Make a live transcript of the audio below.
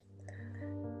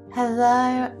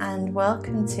Hello and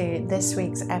welcome to this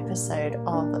week's episode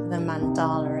of the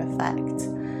Mandala Effect.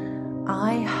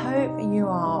 I hope you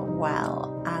are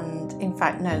well, and in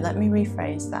fact, no, let me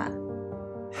rephrase that.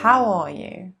 How are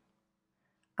you?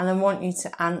 And I want you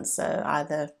to answer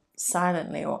either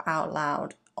silently or out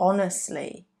loud,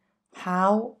 honestly,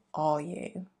 how are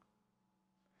you?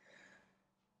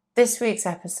 This week's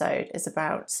episode is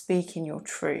about speaking your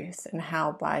truth and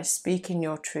how by speaking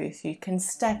your truth you can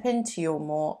step into your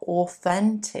more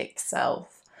authentic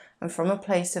self, and from a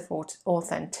place of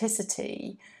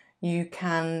authenticity you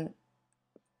can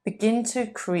begin to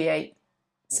create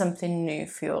something new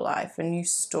for your life, a new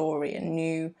story, a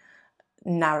new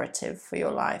narrative for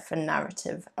your life, a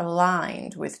narrative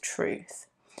aligned with truth.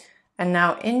 And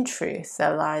now in truth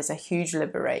there lies a huge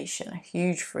liberation, a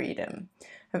huge freedom.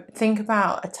 Think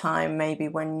about a time maybe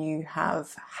when you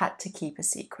have had to keep a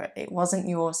secret. It wasn't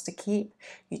yours to keep,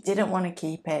 you didn't want to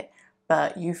keep it,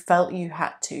 but you felt you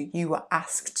had to, you were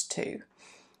asked to.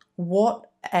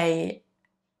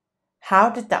 How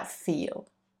did that feel?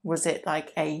 Was it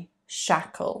like a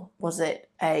shackle? Was it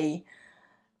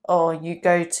or you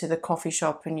go to the coffee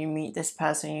shop and you meet this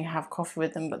person, you have coffee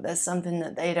with them, but there's something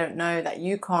that they don't know that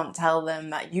you can't tell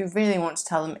them that you really want to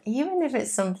tell them, even if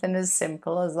it's something as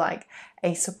simple as like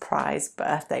a surprise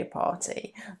birthday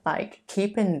party, like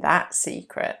keeping that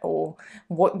secret, or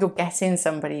what you're getting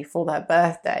somebody for their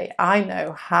birthday. I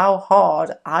know how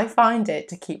hard I find it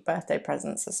to keep birthday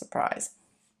presents a surprise.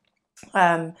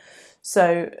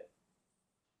 So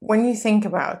when you think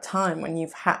about a time when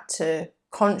you've had to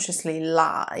consciously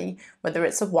lie, whether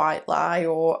it's a white lie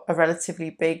or a relatively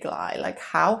big lie, like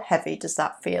how heavy does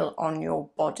that feel on your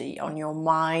body, on your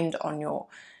mind, on your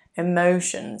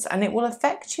emotions? And it will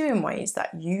affect you in ways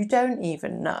that you don't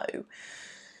even know.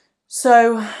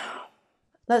 So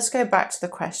let's go back to the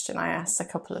question I asked a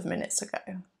couple of minutes ago.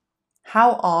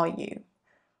 How are you?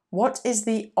 What is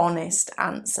the honest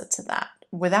answer to that?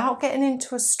 Without getting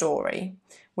into a story,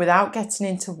 without getting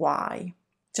into why,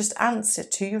 just answer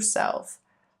to yourself,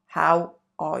 how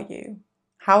are you?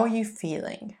 How are you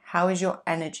feeling? How is your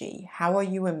energy? How are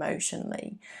you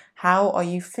emotionally? How are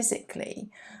you physically?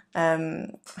 How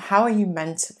are you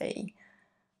mentally?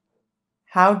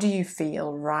 How do you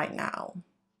feel right now?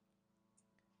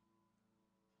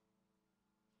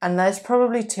 And there's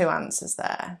probably two answers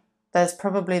there. There's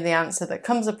probably the answer that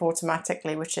comes up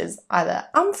automatically, which is either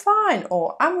I'm fine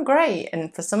or I'm great.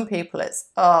 And for some people it's,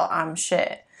 oh, I'm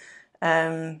shit.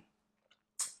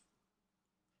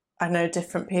 I know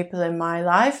different people in my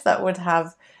life that would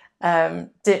have,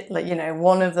 one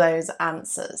of those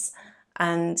answers.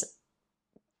 And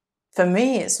for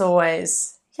me, it's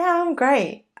always, yeah, I'm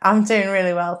great. I'm doing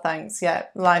really well, thanks. Yeah,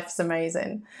 life's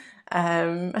amazing.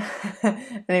 And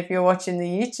if you're watching the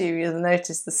YouTube, you'll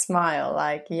notice the smile.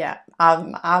 Like, yeah,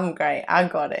 I'm great. I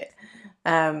got it.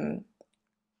 And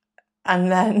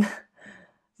then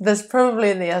there's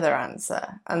probably the other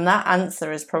answer, and that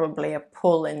answer is probably a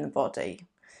pull in the body.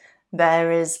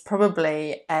 There is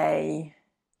probably a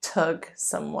tug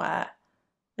somewhere,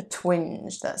 a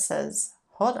twinge that says,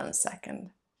 hold on a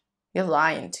second, you're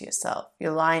lying to yourself,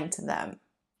 you're lying to them.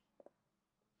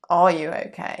 Are you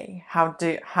okay? How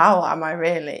am I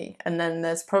really? And then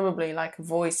there's probably like a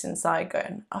voice inside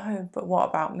going, oh, but what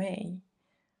about me?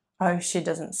 Oh, she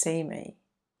doesn't see me.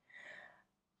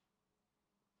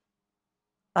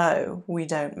 Oh, we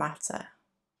don't matter.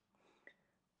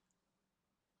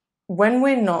 When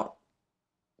we're not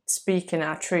speaking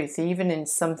our truth, even in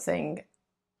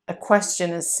a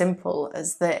question as simple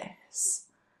as this,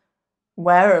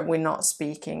 where are we not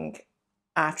speaking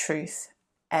our truth?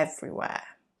 Everywhere.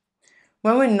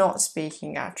 When we're not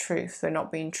speaking our truth, we're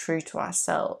not being true to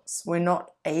ourselves. We're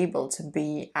not able to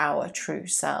be our true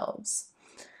selves.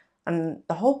 And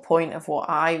the whole point of what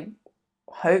I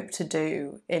hope to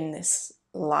do in this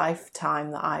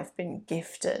lifetime that I've been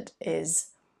gifted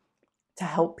is to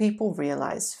help people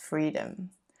realize freedom,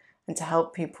 and to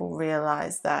help people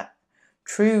realize that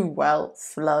true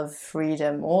wealth, love,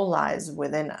 freedom all lies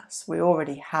within us. We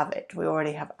already have it. We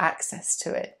already have access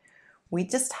to it. We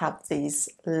just have these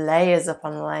layers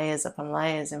upon layers upon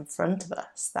layers in front of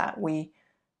us that we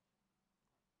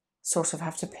sort of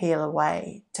have to peel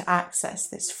away to access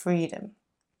this freedom.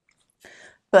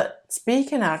 But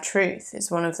speaking our truth is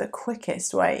one of the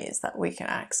quickest ways that we can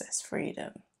access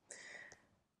freedom.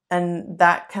 And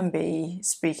that can be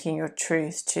speaking your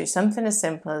truth to something as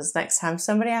simple as next time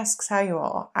somebody asks how you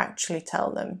are, actually tell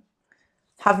them.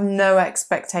 Have no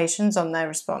expectations on their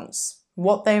response.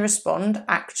 What they respond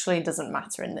actually doesn't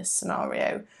matter in this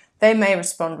scenario. They may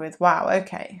respond with, wow,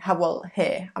 okay,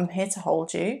 I'm here to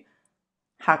hold you.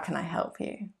 How can I help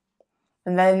you?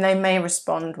 And then they may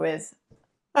respond with,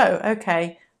 oh,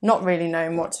 okay, not really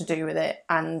knowing what to do with it.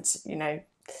 And,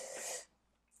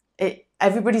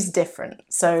 everybody's different.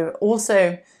 So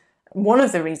also, one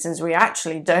of the reasons we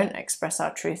actually don't express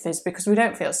our truth is because we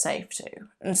don't feel safe to.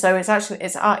 And so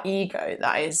it's our ego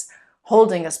that is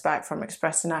holding us back from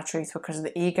expressing our truth, because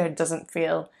the ego doesn't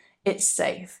feel it's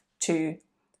safe to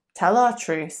tell our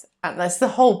truth. And that's the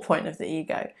whole point of the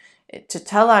ego, to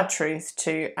tell our truth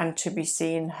and to be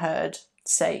seen, heard,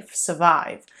 safe,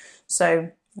 survive. So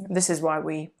this is why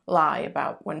we lie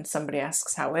about when somebody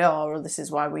asks how we are, or this is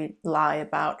why we lie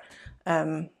about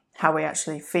how we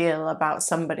actually feel about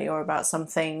somebody or about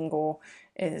something, or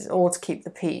to keep the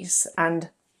peace. And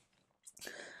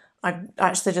I've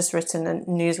actually just written a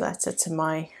newsletter to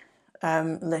my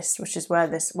list, which is where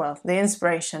the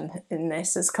inspiration in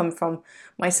this has come from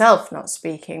myself not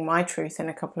speaking my truth in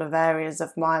a couple of areas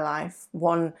of my life.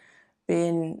 One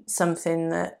being something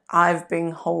that I've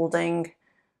been holding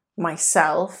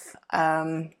myself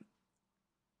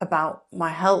about my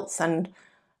health, and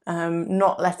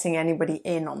not letting anybody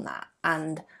in on that,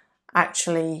 and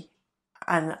actually,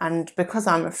 and because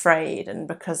I'm afraid, and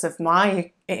because of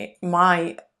my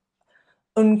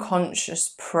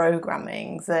unconscious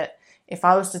programming, that if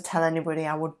I was to tell anybody,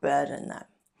 I would burden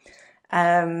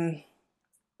them.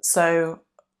 So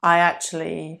I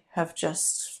actually have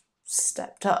just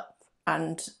stepped up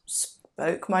and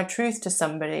spoke my truth to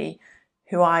somebody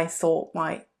who I thought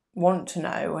might want to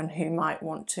know, and who might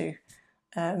want to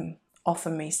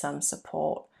offer me some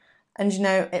support. And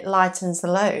it lightens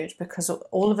the load, because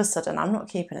all of a sudden I'm not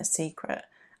keeping a secret,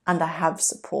 and I have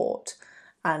support,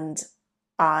 and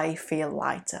I feel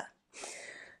lighter.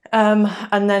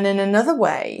 And then in another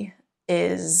way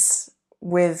is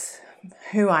with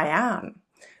who I am.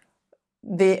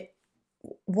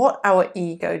 What our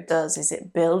ego does is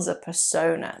it builds a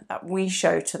persona that we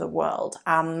show to the world,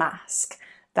 our mask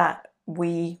that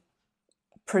we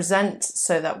present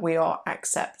so that we are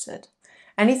accepted.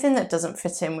 Anything that doesn't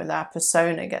fit in with our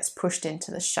persona gets pushed into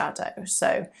the shadow.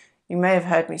 So you may have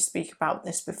heard me speak about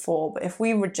this before, but if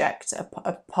we reject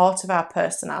a part of our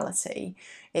personality,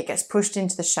 it gets pushed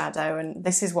into the shadow, and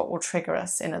this is what will trigger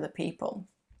us in other people.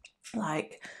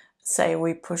 Like, say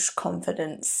we push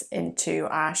confidence into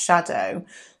our shadow,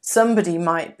 somebody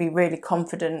might be really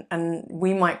confident and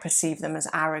we might perceive them as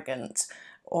arrogant,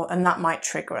 and that might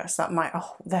trigger us. That might,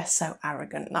 oh, they're so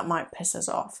arrogant, that might piss us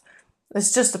off.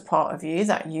 It's just a part of you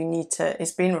that you need to,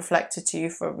 it's been reflected to you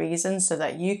for a reason, so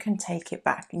that you can take it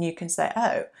back and you can say,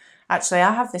 oh, actually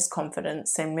I have this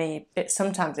confidence in me.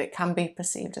 Sometimes it can be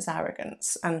perceived as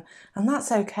arrogance, and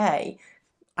that's okay.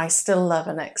 I still love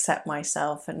and accept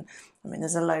myself. And I mean,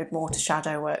 there's a load more to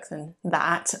shadow work than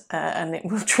that, and it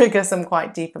will trigger some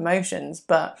quite deep emotions,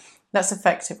 but that's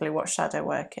effectively what shadow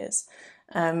work is.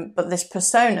 But this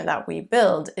persona that we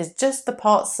build is just the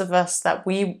parts of us that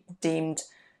we deemed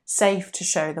safe to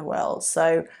show the world.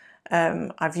 So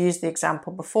I've used the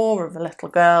example before of a little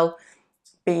girl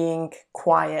being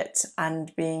quiet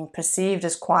and being perceived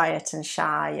as quiet and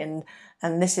shy,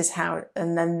 and this is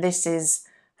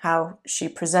how she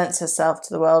presents herself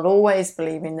to the world, always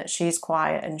believing that she's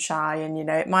quiet and shy. And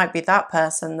it might be that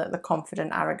person that the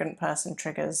confident, arrogant person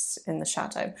triggers in the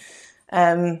shadow.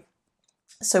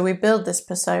 So we build this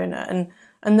persona,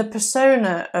 and the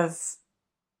persona of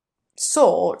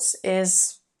sorts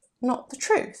is not the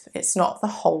truth. It's not the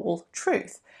whole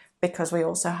truth, because we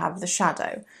also have the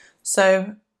shadow.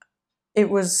 So it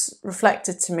was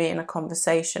reflected to me in a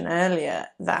conversation earlier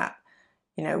that,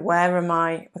 where am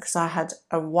I? Because I had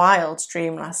a wild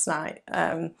dream last night,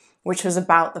 which was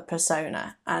about the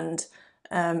persona. And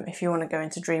if you want to go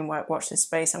into dream work, watch this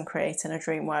space. I'm creating a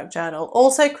dream work journal,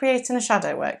 also creating a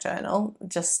shadow work journal,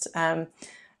 just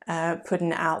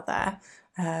putting it out there.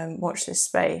 Watch this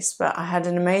space. But I had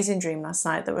an amazing dream last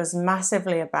night that was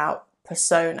massively about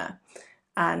persona,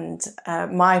 and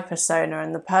my persona,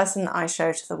 and the person that I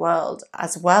show to the world,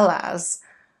 as well as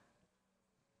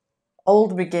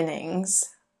old beginnings,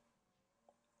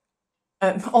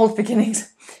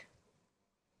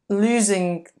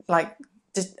 losing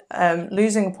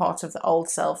losing a part of the old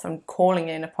self and calling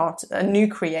in a new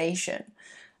creation.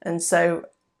 And so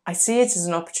I see it as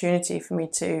an opportunity for me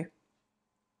to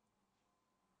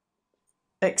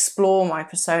explore my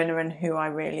persona and who I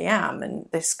really am. And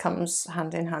this comes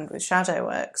hand in hand with shadow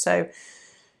work. So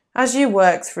as you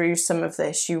work through some of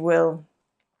this, you'll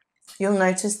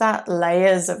notice that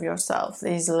layers of yourself,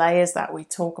 these layers that we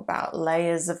talk about,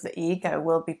 layers of the ego,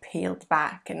 will be peeled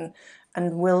back, and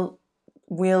we'll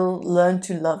learn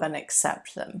to love and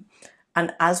accept them.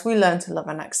 And as we learn to love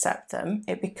and accept them,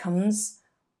 it becomes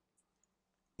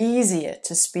easier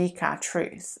to speak our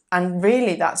truth. And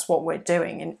really that's what we're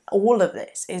doing in all of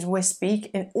this, is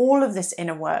in all of this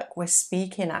inner work, we're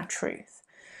speaking our truth.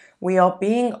 We are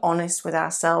being honest with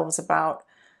ourselves about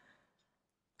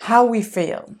how we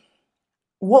feel,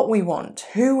 what we want,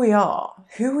 who we are,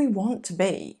 who we want to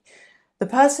be. The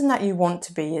person that you want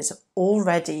to be is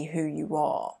already who you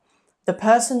are. The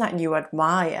person that you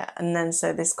admire. And then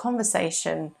so this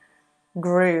conversation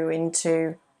grew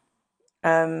into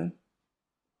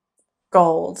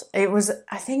gold.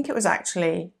 I think it was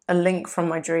actually a link from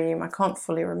my dream. I can't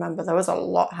fully remember. There's a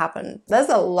lot happened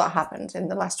in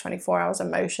the last 24 hours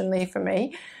emotionally for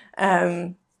me.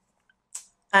 And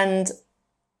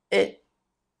it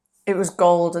was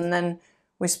gold. And then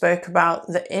we spoke about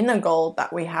the inner gold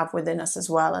that we have within us as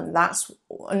well. And that's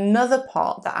another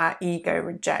part that our ego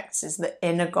rejects, is the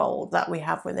inner gold that we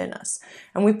have within us.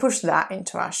 And we push that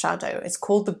into our shadow. It's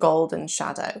called the golden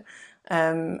shadow.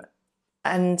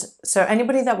 And so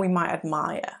anybody that we might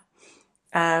admire,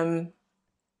 I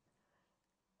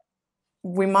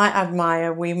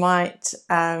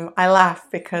laugh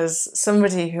because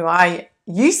somebody who I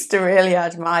used to really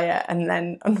admire, and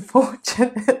then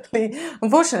unfortunately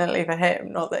for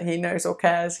him, not that he knows or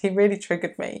cares, he really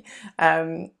triggered me.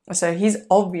 So he's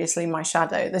obviously my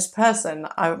shadow. This person,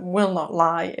 I will not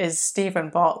lie, is Stephen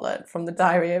Bartlett from The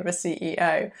Diary of a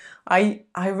CEO. I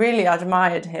really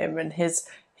admired him and his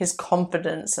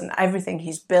confidence and everything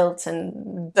he's built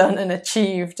and done and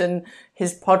achieved, and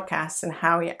his podcasts and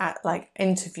how he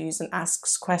interviews and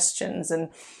asks questions and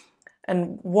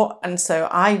so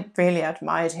I really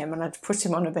admired him, and I'd put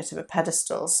him on a bit of a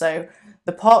pedestal. So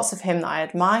the parts of him that I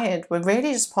admired were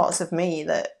really just parts of me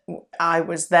that are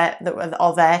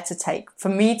there for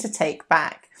me to take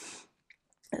back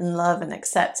and love and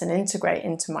accept and integrate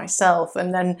into myself.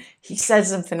 And then he said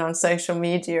something on social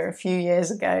media a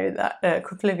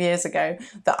couple of years ago,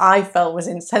 that I felt was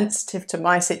insensitive to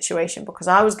my situation because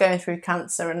I was going through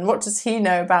cancer. And what does he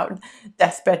know about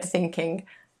deathbed thinking?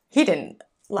 He didn't.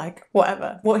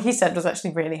 Whatever. What he said was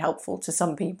actually really helpful to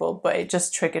some people, but it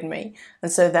just triggered me.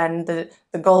 And so then the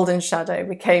golden shadow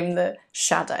became the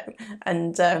shadow.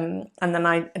 And then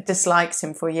I disliked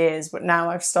him for years, but now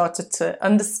I've started to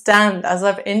understand, as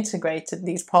I've integrated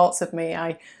these parts of me,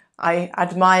 I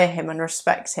admire him and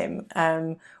respect him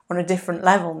on a different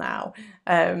level now.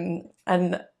 I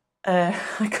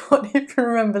can't even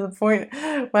remember the point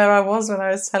where I was when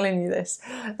I was telling you this.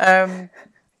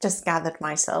 Just gathered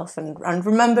myself and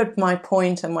remembered my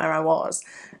point and where I was.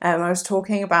 I was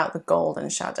talking about the golden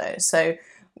shadow. So,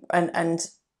 and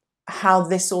how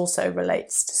this also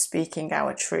relates to speaking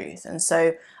our truth. And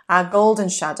so our golden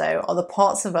shadow are the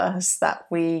parts of us that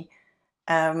we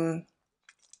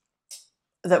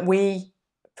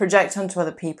project onto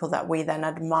other people, that we then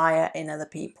admire in other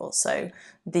people. So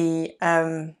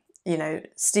Stephen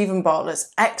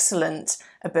Bartlett's excellent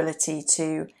ability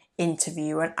to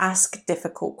interview and ask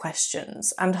difficult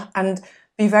questions and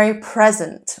be very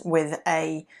present with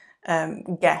a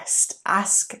guest,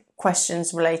 ask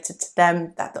questions related to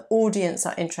them that the audience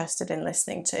are interested in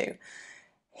listening to.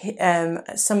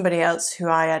 Somebody else who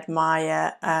I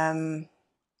admire,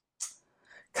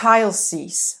 Kyle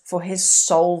Cease, for his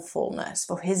soulfulness,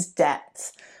 for his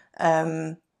depth.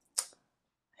 Who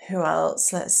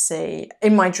else? Let's see.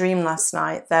 In my dream last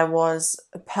night, there was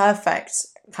a perfect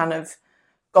kind of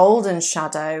golden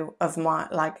shadow of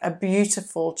a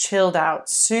beautiful, chilled out,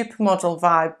 supermodel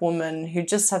vibe woman who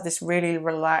just had this really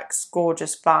relaxed,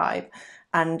 gorgeous vibe.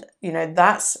 And,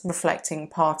 that's reflecting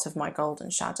part of my golden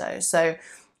shadow. So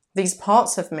these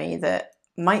parts of me that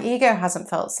my ego hasn't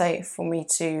felt safe for me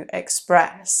to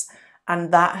express,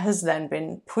 and that has then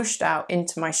been pushed out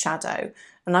into my shadow,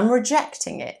 and I'm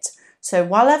rejecting it. So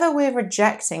whenever we're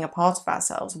rejecting a part of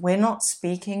ourselves, we're not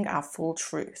speaking our full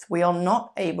truth. We are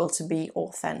not able to be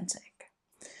authentic.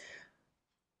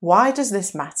 Why does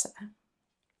this matter?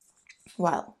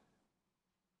 Well,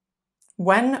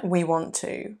 when we want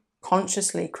to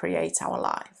consciously create our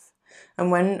life, and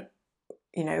when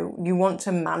you want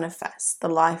to manifest the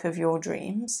life of your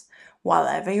dreams, while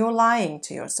ever you're lying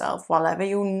to yourself, while ever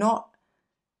you're not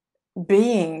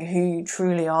being who you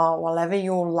truly are, while ever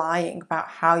you're lying about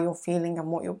how you're feeling and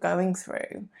what you're going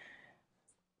through,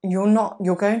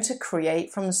 you're going to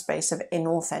create from a space of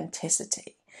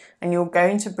inauthenticity, and you're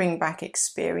going to bring back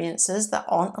experiences that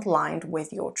aren't aligned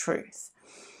with your truth.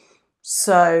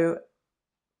 So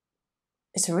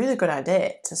it's a really good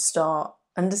idea to start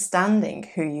understanding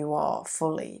who you are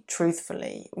fully,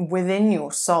 truthfully, within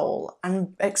your soul,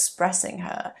 and expressing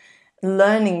her,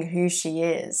 learning who she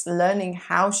is, learning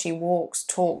how she walks,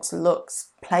 talks,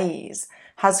 looks, plays,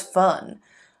 has fun,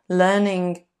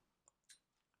 learning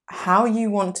how you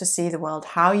want to see the world,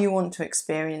 how you want to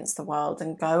experience the world,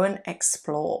 and go and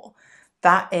explore.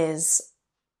 That is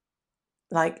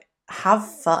like, have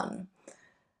fun.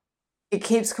 It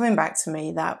keeps coming back to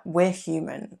me that we're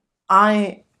human.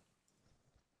 I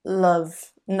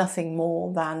love nothing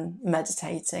more than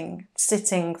meditating,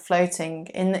 sitting, floating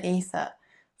in the ether,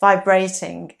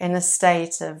 vibrating in a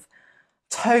state of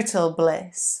total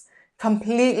bliss,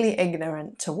 completely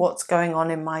ignorant to what's going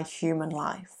on in my human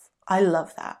life. I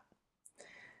love that.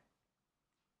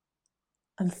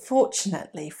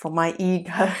 Unfortunately for my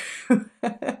ego,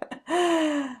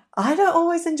 I don't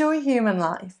always enjoy human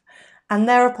life. And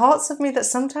there are parts of me that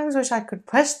sometimes wish I could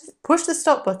push the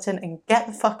stop button and get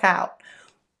the fuck out.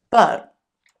 But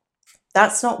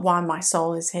that's not why my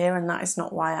soul is here, and that is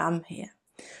not why I'm here.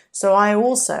 So I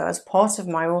also, as part of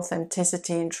my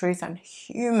authenticity and truth and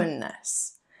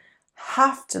humanness,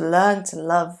 have to learn to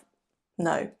love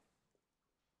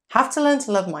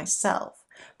myself,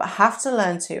 but have to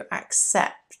learn to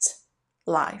accept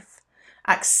life,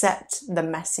 accept the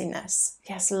messiness.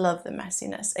 Yes, love the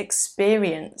messiness.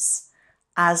 Experience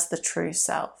as the true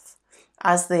self,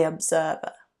 as the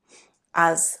observer,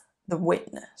 as the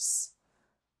witness.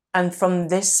 And from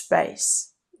this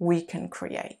space, we can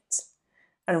create.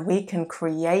 And we can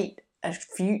create a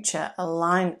future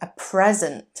aligned, a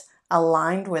present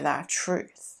aligned with our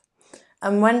truth.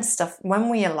 And when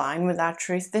we align with our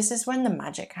truth, this is when the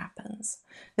magic happens.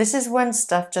 This is when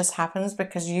stuff just happens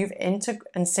because and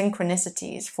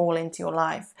synchronicities fall into your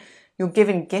life. You're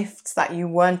given gifts that you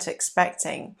weren't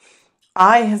expecting.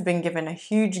 I have been given a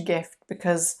huge gift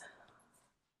because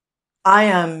I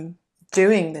am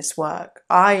doing this work.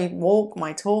 I walk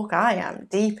my talk. I am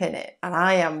deep in it and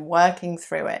I am working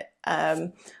through it.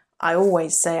 I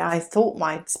always say I thought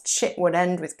my shit would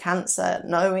end with cancer.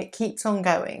 No, it keeps on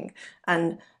going.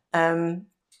 And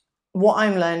what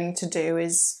I'm learning to do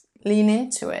is lean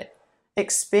into it,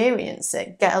 experience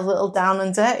it, get a little down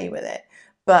and dirty with it.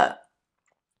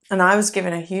 And I was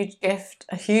given a huge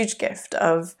gift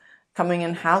of coming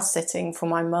and house sitting for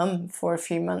my mum for a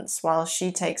few months while she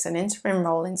takes an interim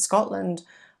role in Scotland.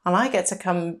 And I get to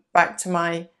come back to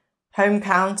my home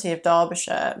county of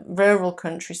Derbyshire, rural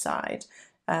countryside,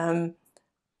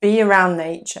 be around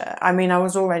nature. I mean, I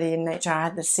was already in nature, I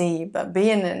had the sea, but be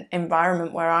in an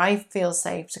environment where I feel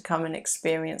safe to come and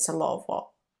experience a lot of what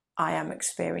I am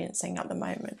experiencing at the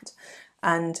moment.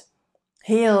 And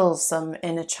heal some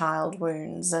inner child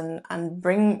wounds and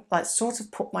bring, like, sort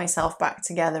of put myself back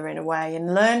together in a way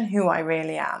and learn who I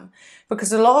really am.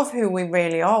 Because a lot of who we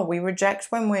really are, we reject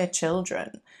when we're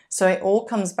children. So it all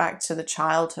comes back to the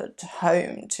childhood, to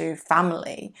home, to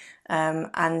family.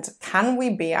 And can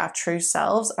we be our true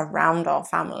selves around our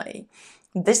family?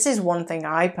 This is one thing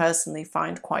I personally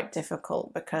find quite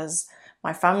difficult because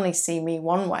my family see me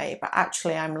one way, but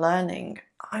actually I'm learning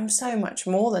I'm so much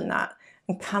more than that.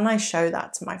 And can I show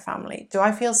that to my family? Do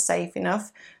I feel safe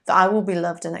enough that I will be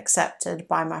loved and accepted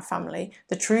by my family?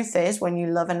 The truth is, when you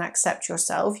love and accept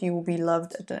yourself, you will be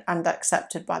loved and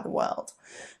accepted by the world.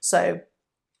 So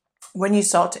when you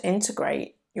start to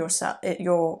integrate your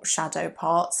shadow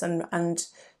parts and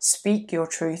speak your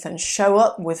truth and show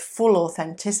up with full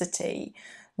authenticity,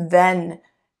 then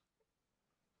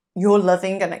you're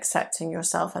loving and accepting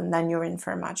yourself, and then you're in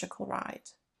for a magical ride.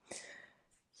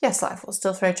 Yes, life will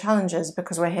still throw challenges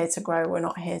because we're here to grow. We're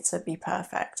not here to be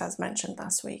perfect, as mentioned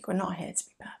last week. We're not here to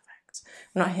be perfect.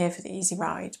 We're not here for the easy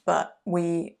ride. But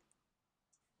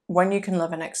when you can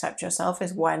love and accept yourself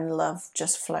is when love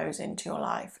just flows into your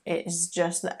life. It is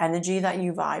just the energy that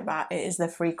you vibe at. It is the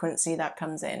frequency that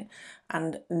comes in.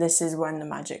 And this is when the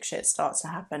magic shit starts to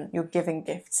happen. You're giving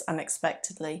gifts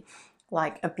unexpectedly,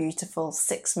 like a beautiful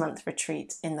 6-month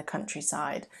retreat in the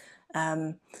countryside.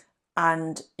 And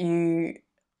you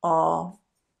are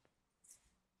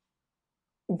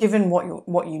given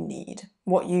what you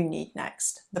need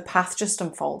next. The path just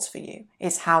unfolds for you.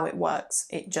 It's how it works.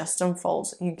 It just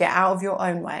unfolds. You get out of your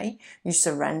own way, you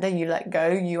surrender, you let go,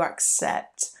 you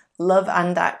accept, love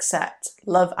and accept,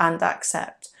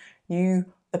 the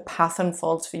path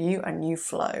unfolds for you and you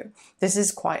flow. This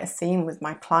is quite a theme with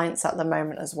my clients at the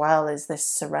moment as well, is this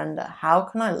surrender. How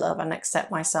can I love and accept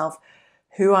myself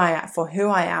for who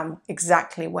I am,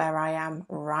 exactly where I am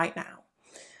right now,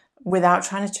 without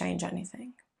trying to change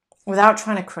anything, without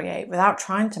trying to create, without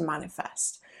trying to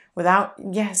manifest, without,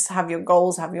 yes, have your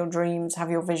goals, have your dreams, have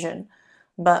your vision,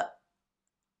 but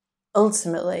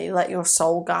ultimately let your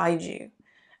soul guide you.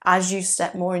 As you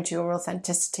step more into your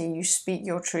authenticity, you speak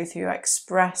your truth, you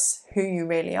express who you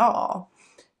really are,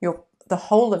 your the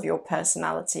whole of your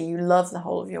personality, you love the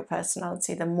whole of your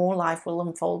personality, the more life will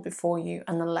unfold before you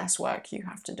and the less work you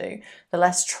have to do, the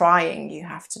less trying you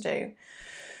have to do.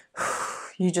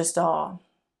 You just are.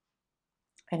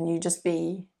 And you just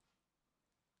be.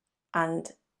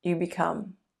 And you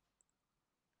become.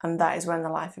 And that is when the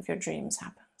life of your dreams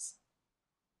happens.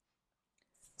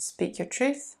 Speak your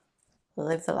truth.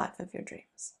 Live the life of your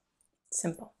dreams.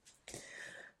 Simple.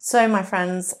 So, my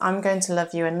friends, I'm going to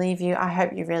love you and leave you. I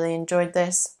hope you really enjoyed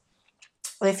this.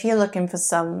 If you're looking for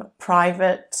some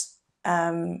private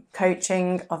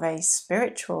coaching of a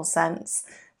spiritual sense,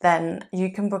 then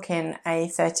you can book in a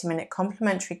 30-minute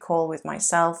complimentary call with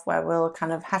myself where we'll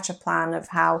kind of hatch a plan of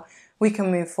how we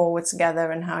can move forward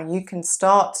together and how you can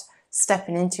start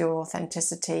stepping into your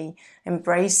authenticity,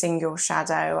 embracing your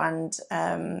shadow, and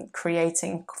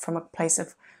creating from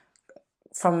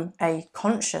a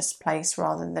conscious place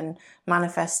rather than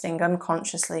manifesting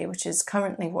unconsciously, which is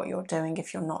currently what you're doing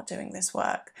if you're not doing this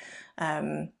work.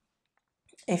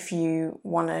 If you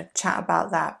want to chat about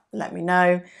that, let me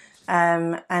know.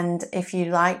 And if you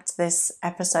liked this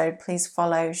episode, please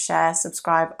follow, share,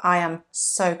 subscribe. I am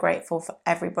so grateful for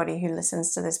everybody who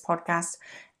listens to this podcast,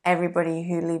 everybody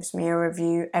who leaves me a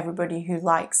review, everybody who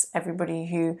likes, everybody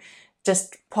who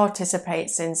just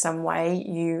participates in some way.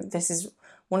 This is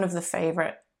one of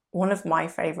my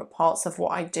favorite parts of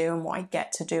what I do and what I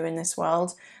get to do in this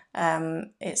world.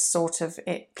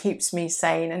 It keeps me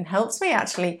sane and helps me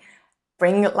actually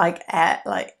bring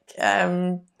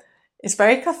it's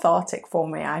very cathartic for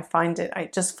me. I find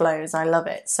it just flows. I love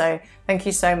it. So thank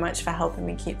you so much for helping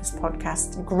me keep this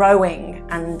podcast growing.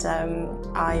 And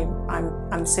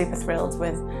I'm super thrilled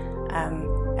with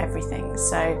everything.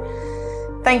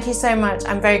 So thank you so much.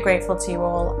 I'm very grateful to you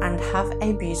all, and have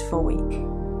a beautiful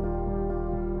week.